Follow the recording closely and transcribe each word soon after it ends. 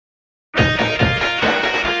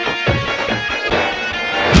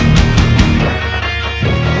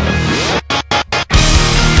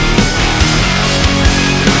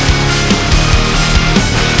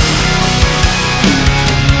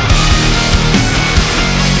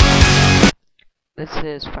This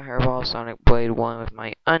is Fireball Sonic Blade 1 with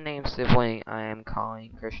my unnamed sibling I am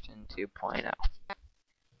calling Christian 2.0.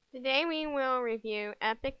 Today we will review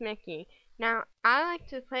Epic Mickey. Now, I like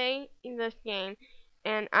to play this game,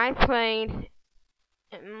 and I played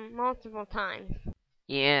it multiple times.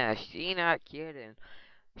 Yeah, she not kidding.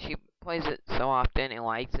 She plays it so often and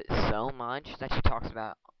likes it so much that she talks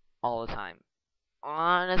about it all the time.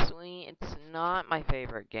 Honestly, it's not my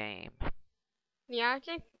favorite game. The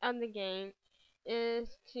object of the game is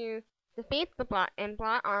to defeat the Blot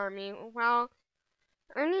army while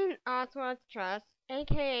earning Oswald's trust,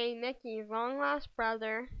 aka Mickey's long-lost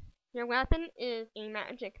brother. Your weapon is a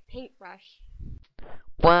magic paintbrush.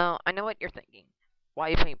 Well, I know what you're thinking.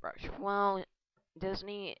 Why paintbrush? Well,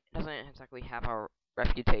 Disney doesn't exactly have a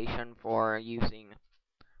reputation for using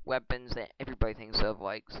weapons that everybody thinks of,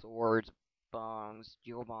 like swords, bongs,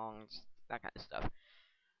 jewel bongs, that kind of stuff.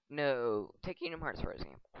 No, take Kingdom Hearts for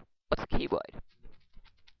example. What's the Keyblade?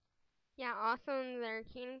 Yeah, also in their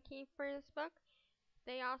Kingdom Key for this book,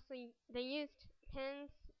 they used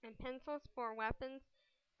pens and pencils for weapons.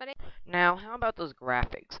 Now, how about those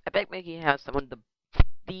graphics? I bet Mickey has some of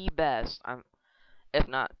the best, if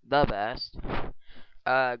not the best,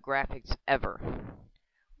 graphics ever.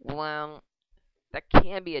 Well, that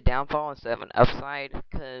can be a downfall instead of an upside,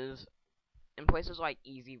 because in places like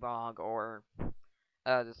Easy Bog or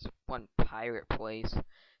this one pirate place,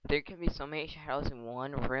 there can be so many shadows in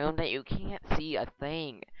one room that you can't see a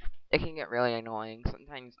thing. It can get really annoying.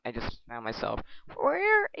 Sometimes I just found myself,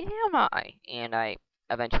 where am I? And I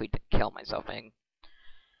eventually did kill myself, and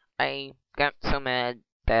I got so mad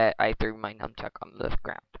that I threw my nunchuck on the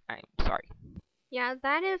ground. I'm sorry. Yeah,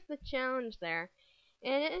 that is the challenge there.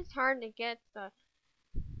 It is hard to get the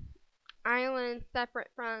island separate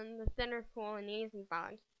from the center pool in Easy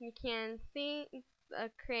Bog. You can see the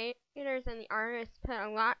creators and the artists put a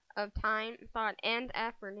lot of time, thought, and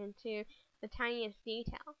effort into the tiniest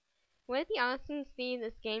detail. Would it be awesome to see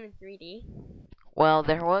this game in 3D? Well,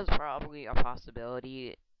 there was probably a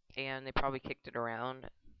possibility, and they probably kicked it around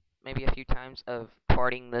maybe a few times of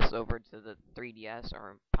porting this over to the 3DS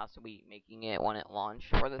or possibly making it when it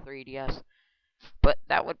launched for the 3DS. But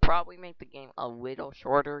that would probably make the game a little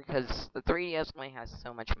shorter because the 3DS only has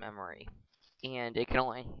so much memory and it can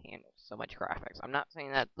only handle so much graphics. I'm not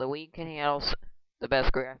saying that the Wii can handle the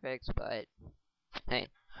best graphics, but hey,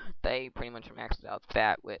 they pretty much maxed out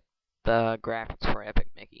that with the graphics for Epic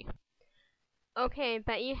Mickey. Okay,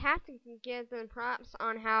 but you have to give them props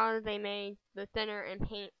on how they made the thinner and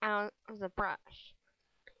paint out of the brush.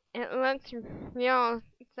 It looks real,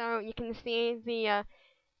 so you can see the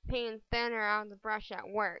paint thinner out of the brush at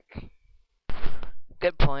work.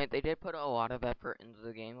 Good point. They did put a lot of effort into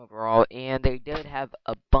the game overall, and they did have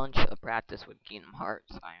a bunch of practice with Kingdom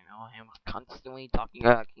Hearts. I know I'm constantly talking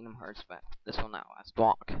about Kingdom Hearts, but this will not last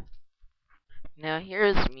long. Now,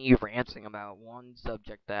 here's me ranting about one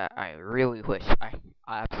subject that I really wish, I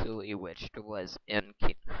absolutely wished was in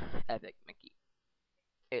Epic Mickey.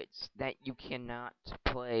 It's that you cannot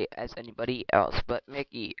play as anybody else but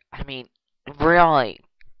Mickey. I mean, really,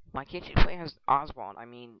 why can't you play as Oswald? I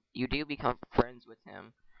mean, you do become friends with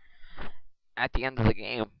him at the end of the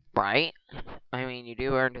game, right? I mean, you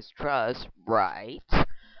do earn his trust, right?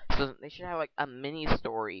 So they should have like a mini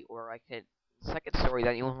story or like a second story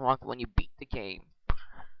that you unlock when you beat the game.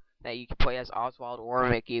 That you can play as Oswald or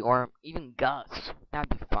Mickey or even Gus. That'd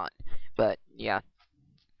be fun. But yeah,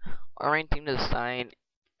 our ranting to the side.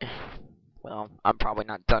 Well, I'm probably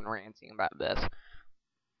not done ranting about this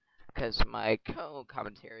because my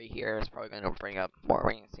co-commentary here is probably going to bring up more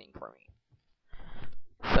ranting for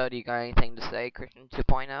me. So, do you got anything to say, Christian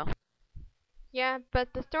 2.0? Yeah, but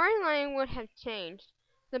the storyline would have changed.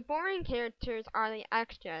 The boring characters are the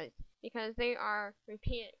extras, because they are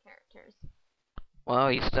repeated characters. Well,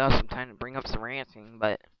 you still have some time to bring up some ranting,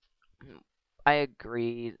 but I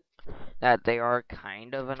agree that they are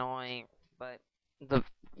kind of annoying, but the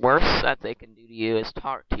worst that they can do to you is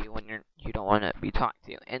talk to you when you don't want to be talked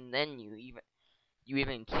to, and then you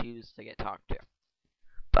even choose to get talked to.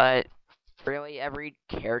 But really, every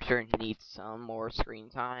character needs some more screen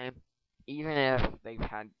time, even if they've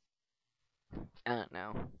had, I don't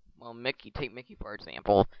know. Well, take Mickey for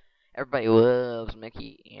example. Everybody loves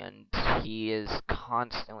Mickey, and he is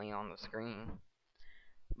constantly on the screen.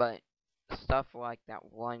 But stuff like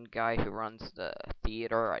that one guy who runs the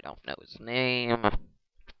theater, I don't know his name.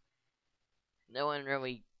 No one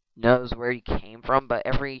really knows where he came from, but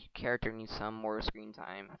every character needs some more screen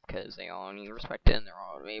time because they all need respect and they're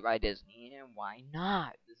all made by Disney. And why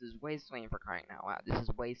not? This is Wasteland for crying out loud. This is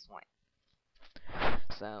Wasteland.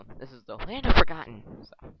 So, this is the land of forgotten.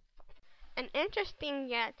 So. An interesting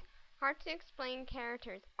yet Hard to explain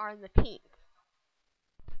characters are the Pete's.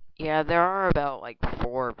 Yeah, there are about like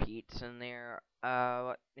four Pete's in there.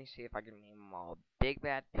 Let me see if I can name them all. Big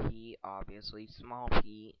Bad Pete, obviously. Small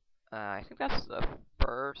Pete. I think that's the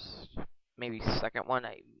first, maybe second one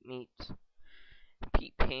I meet.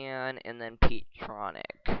 Pete Pan, and then Pete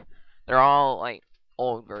Tronic. They're all like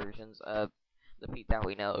old versions of the Pete that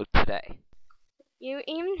we know today. You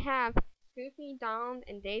even have Goofy, Donald,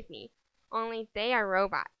 and Daisy, only they are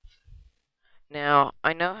robots. Now,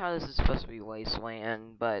 I know how this is supposed to be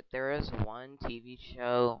Wasteland, but there is one TV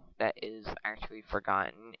show that is actually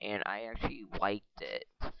forgotten, and I actually liked it.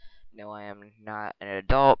 No, I am not an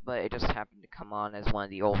adult, but it just happened to come on as one of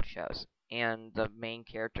the old shows. And the main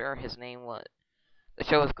character, his name was. The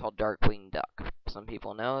show is called Darkwing Duck. Some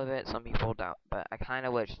people know of it, some people don't, but I kind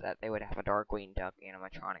of wish that they would have a Darkwing Duck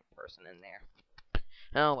animatronic person in there.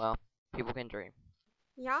 Oh well, people can dream.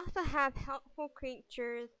 You also have helpful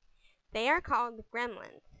creatures. They are called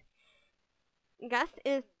gremlins. Gus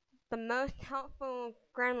is the most helpful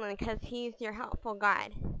gremlin because he's your helpful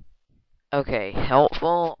guide. Okay,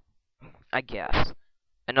 helpful, I guess.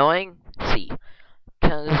 Annoying? See.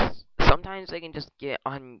 Because sometimes they can just get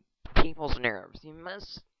on people's nerves. You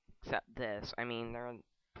must accept this. I mean, they're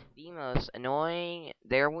the most annoying,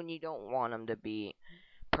 there when you don't want them to be,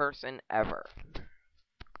 person ever.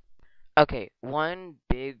 Okay, one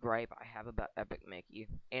big gripe I have about Epic Mickey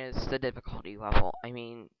is the difficulty level. I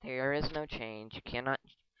mean, there is no change. You cannot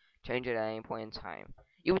change it at any point in time.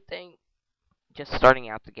 You would think, just starting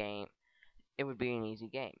out the game, it would be an easy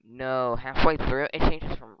game. No, halfway through, it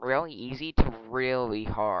changes from really easy to really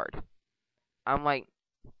hard. I'm like,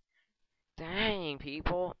 dang,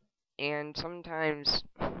 people. And sometimes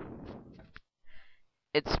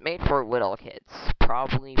it's made for little kids.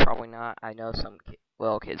 Probably, probably not. I know some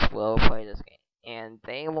little kids will play this game, and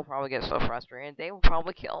they will probably get so frustrated they will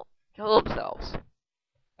probably kill themselves.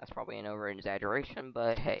 That's probably an over exaggeration,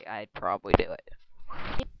 but hey, I'd probably do it.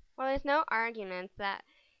 Well, there's no argument that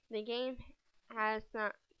the game has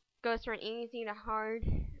goes from easy to hard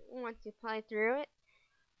once you play through it,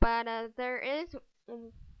 but there is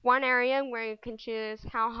one area where you can choose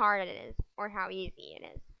how hard it is or how easy it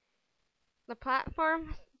is. The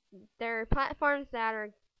platforms, there are platforms that are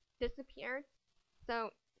disappeared, so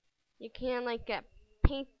you can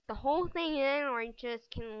paint the whole thing in, or you just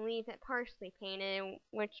can leave it partially painted,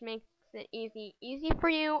 which makes it easy for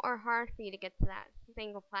you or hard for you to get to that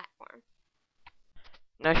single platform.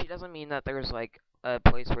 No, she doesn't mean that there's like a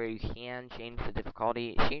place where you can change the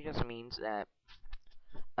difficulty. She just means that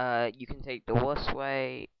you can take the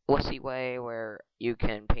wussy way, where you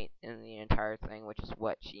can paint in the entire thing, which is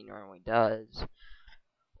what she normally does.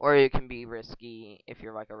 Or you can be risky if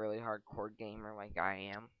you're like a really hardcore gamer like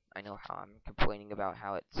I am. I know how I'm complaining about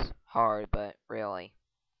how it's hard, but really,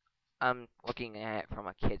 I'm looking at it from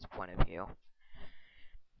a kid's point of view.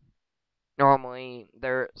 Normally,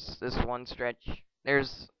 there's this one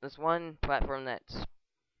platform that's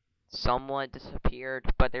somewhat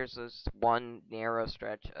disappeared, but there's this one narrow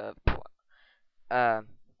stretch of uh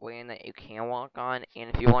land that you can walk on, and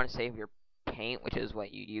if you want to save your paint, which is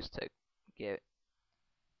what you used to get,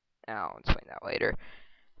 I'll explain that later.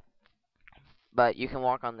 But you can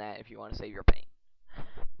walk on that if you want to save your paint.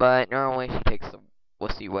 But normally she takes the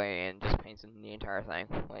wussy way and just paints in the entire thing,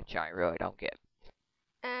 which I really don't get.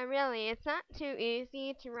 Really, it's not too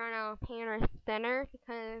easy to run out of paint or thinner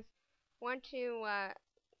because once you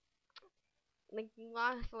you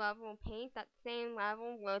lost a level of paint, that same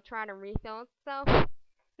level will try to refill itself.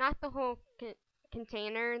 Not the whole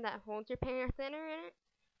container that holds your paint or thinner in it,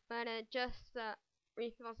 but it just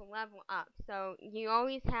refills a level up. So you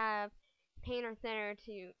always have paint or thinner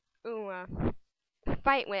to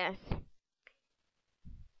fight with,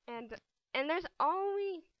 and there's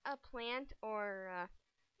always a plant or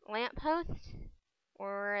lamppost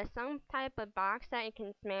or some type of box that you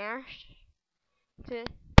can smash to,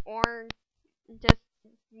 or just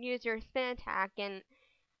use your spin attack and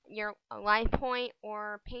your life point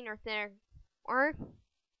or paint or thinner or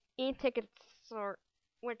e-tickets, or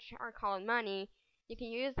which are called money. You can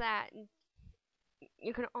use that.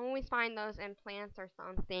 You can always find those in plants or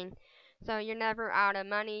something, so you're never out of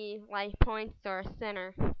money, life points, or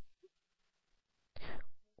center.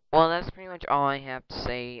 Well, that's pretty much all I have to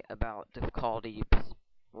say about difficulty.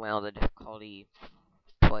 Well, the difficulty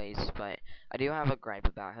place, but I do have a gripe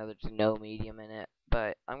about how there's no medium in it.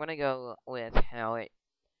 But I'm gonna go with how it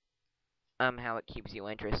keeps you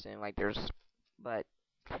interested. But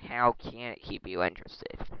how can it keep you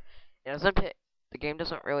interested? It doesn't pick. The game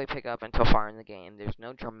doesn't really pick up until far in the game. There's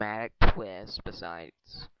no dramatic twist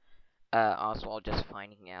besides Oswald just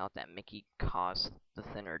finding out that Mickey caused the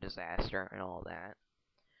Thinner disaster and all that.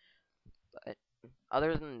 But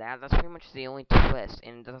other than that, that's pretty much the only twist,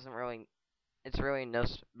 and it doesn't really. It's really no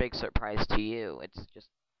big surprise to you. It's just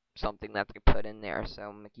something that they put in there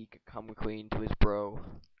so Mickey could come clean to his bro.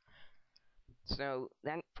 So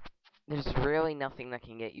that there's really nothing that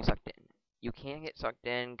can get you sucked in. You can get sucked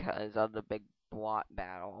in because of the big blot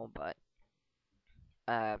battle, but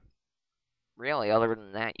uh, really, other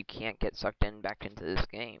than that, you can't get sucked in back into this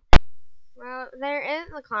game. Well, there is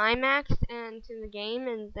a climax into the game,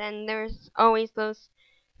 and then there's always those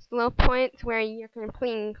slow points where you're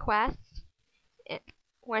completing quests.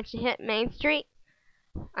 Once you hit Main Street,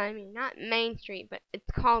 I mean not Main Street, but it's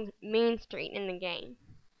called Main Street in the game.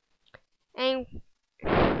 And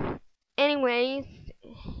anyways,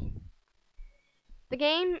 the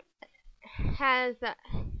game has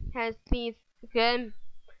has these good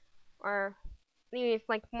or these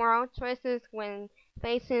like moral choices when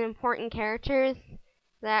facing important characters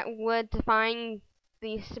that would define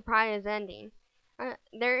the surprise ending.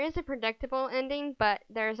 There is a predictable ending, but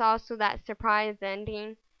there's also that surprise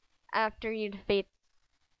ending after you defeat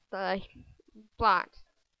the plot.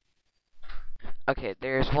 Okay,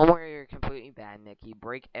 there's one where you're completely bad, Mickey,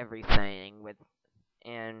 break everything with,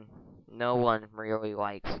 and no one really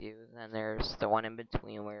likes you. Then there's the one in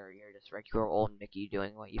between where you're just regular old Mickey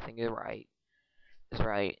doing what you think is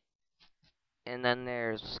right. And then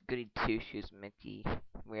there's Goody Two Shoes Mickey,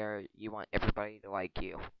 where you want everybody to like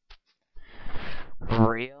you.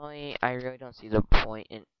 Really, I really don't see the point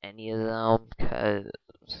in any of them, because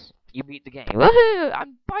you beat the game. Woohoo!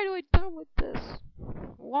 I'm finally done with this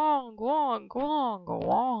long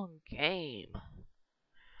game.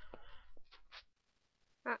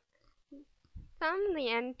 Uh, some of the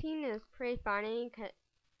ending is pretty funny because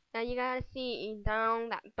you gotta see down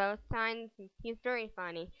that both sides. He's very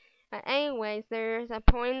funny. But anyways, there's a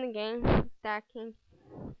point in the game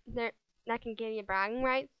there that can give you bragging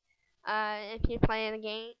rights. If you play the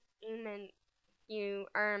game and you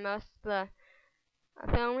earn most of the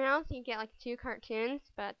film rounds, you get like 2 cartoons,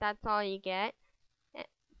 but that's all you get. Eh,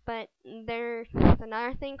 But there's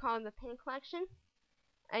another thing called the pin collection.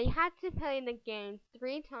 You had to play the game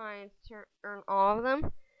 3 times to earn all of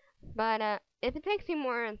them. But if it takes you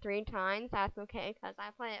more than 3 times, that's okay, because I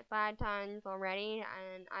played it 5 times already,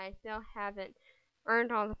 and I still haven't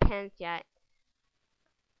earned all the pins yet.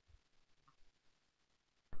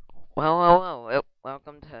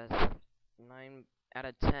 Welcome to 9 out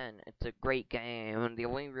of 10. It's a great game. The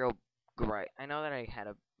only real gripe, I know that I had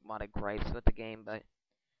a lot of gripes with the game, but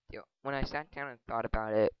when I sat down and thought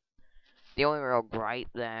about it, the only real gripe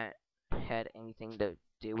that had anything to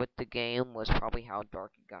do with the game was probably how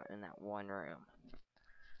dark it got in that one room.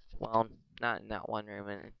 Well, not in that one room,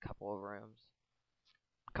 in a couple of rooms.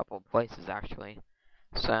 A couple of places, actually.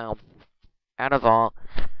 So, out of all,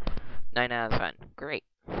 9 out of 10. Great.